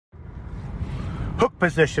Hook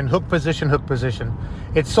position, hook position, hook position.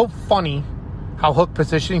 It's so funny how hook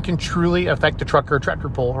position can truly affect the truck or tractor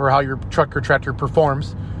pull, or how your truck or tractor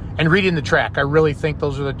performs. And reading the track, I really think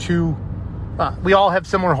those are the two. We all have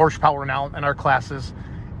similar horsepower now in our classes,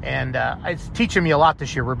 and it's teaching me a lot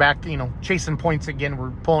this year. We're back, chasing points again.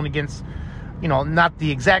 We're pulling against, not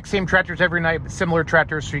the exact same tractors every night, but similar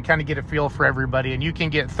tractors, so you kind of get a feel for everybody. And you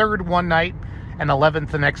can get third one night and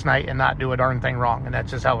 11th the next night and not do a darn thing wrong, and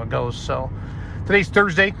that's just how it goes. So today's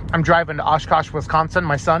Thursday. I'm driving to Oshkosh, Wisconsin.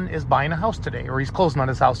 My son is buying a house today, or he's closing on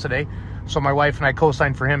his house today. So my wife and I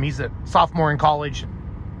co-signed for him. He's a sophomore in college,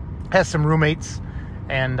 has some roommates,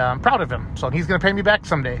 and I'm proud of him. So he's going to pay me back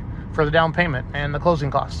someday for the down payment and the closing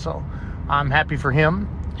costs. So I'm happy for him.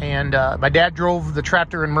 And my dad drove the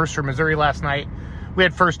tractor in Mercer, Missouri last night. We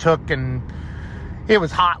had first hook, and it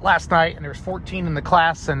was hot last night, and there was 14 in the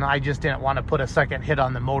class, and I just didn't want to put a second hit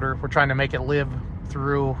on the motor. We're trying to make it live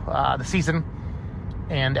through the season.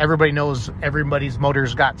 And everybody knows everybody's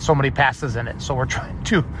motor's got so many passes in it. So we're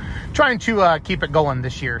trying to keep it going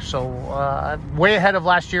this year. So way ahead of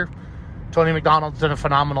last year. Tony McDonald's done a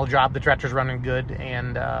phenomenal job. The tractor's running good,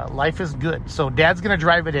 and life is good. So Dad's going to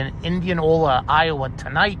drive it in Indianola, Iowa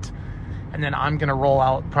tonight, and then I'm going to roll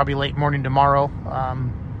out probably late morning tomorrow,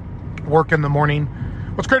 work in the morning.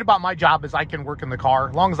 What's great about my job is I can work in the car.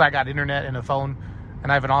 As long as I got internet and a phone,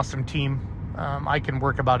 and I have an awesome team, I can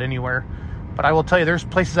work about anywhere. But I will tell you, there's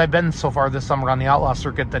places I've been so far this summer on the Outlaw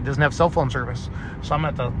circuit that doesn't have cell phone service. So I'm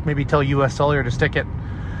going to have to maybe tell US Cellular to stick it.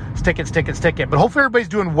 But hopefully everybody's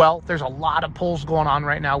doing well. There's a lot of pulls going on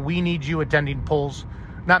right now. We need you attending pulls.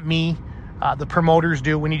 Not me. The promoters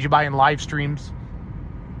do. We need you buying live streams.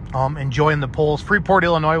 Enjoying the pulls. Freeport,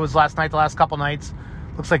 Illinois was last night, the last couple nights.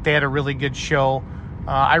 Looks like they had a really good show.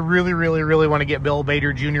 I really want to get Bill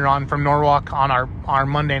Bader Jr. on from Norwalk on our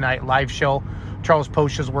Monday night live show. Charles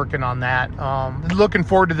Posch is working on that. Looking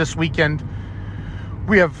forward to this weekend.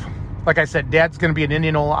 We have, like I said, Dad's going to be in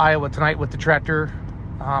Indianola, Iowa tonight with the tractor.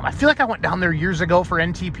 I feel like I went down there years ago for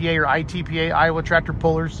NTPA or ITPA, Iowa Tractor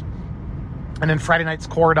Pullers. And then Friday night's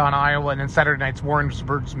Corridon, Iowa, and then Saturday night's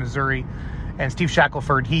Warrensburg, Missouri. And Steve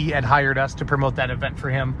Shackelford, he had hired us to promote that event for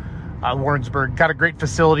him. Warrensburg got a great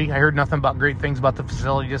facility. I heard nothing but great things about the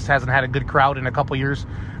facility. Just hasn't had a good crowd in a couple years.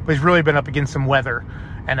 But he's really been up against some weather.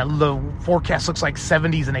 And the forecast looks like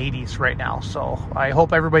 70s and 80s right now. So I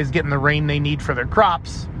hope everybody's getting the rain they need for their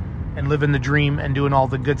crops and living the dream and doing all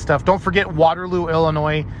the good stuff. Don't forget Waterloo,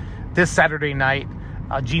 Illinois, this Saturday night.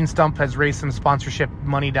 Gene Stump has raised some sponsorship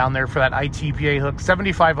money down there for that ITPA hook.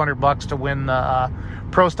 $7,500 to win the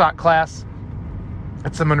Pro Stock class.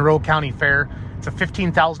 It's a Monroe County Fair. It's a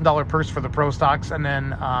 $15,000 purse for the Pro Stocks, and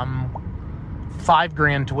then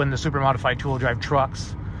 $5,000 to win the Super Modified Tool Drive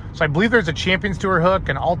trucks. So I believe there's a Champions Tour hook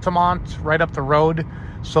in Altamont right up the road.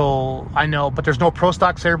 So I know, but there's no Pro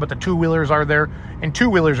Stocks there, but the two-wheelers are there. And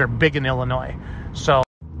two-wheelers are big in Illinois. So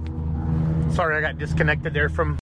sorry I got disconnected there from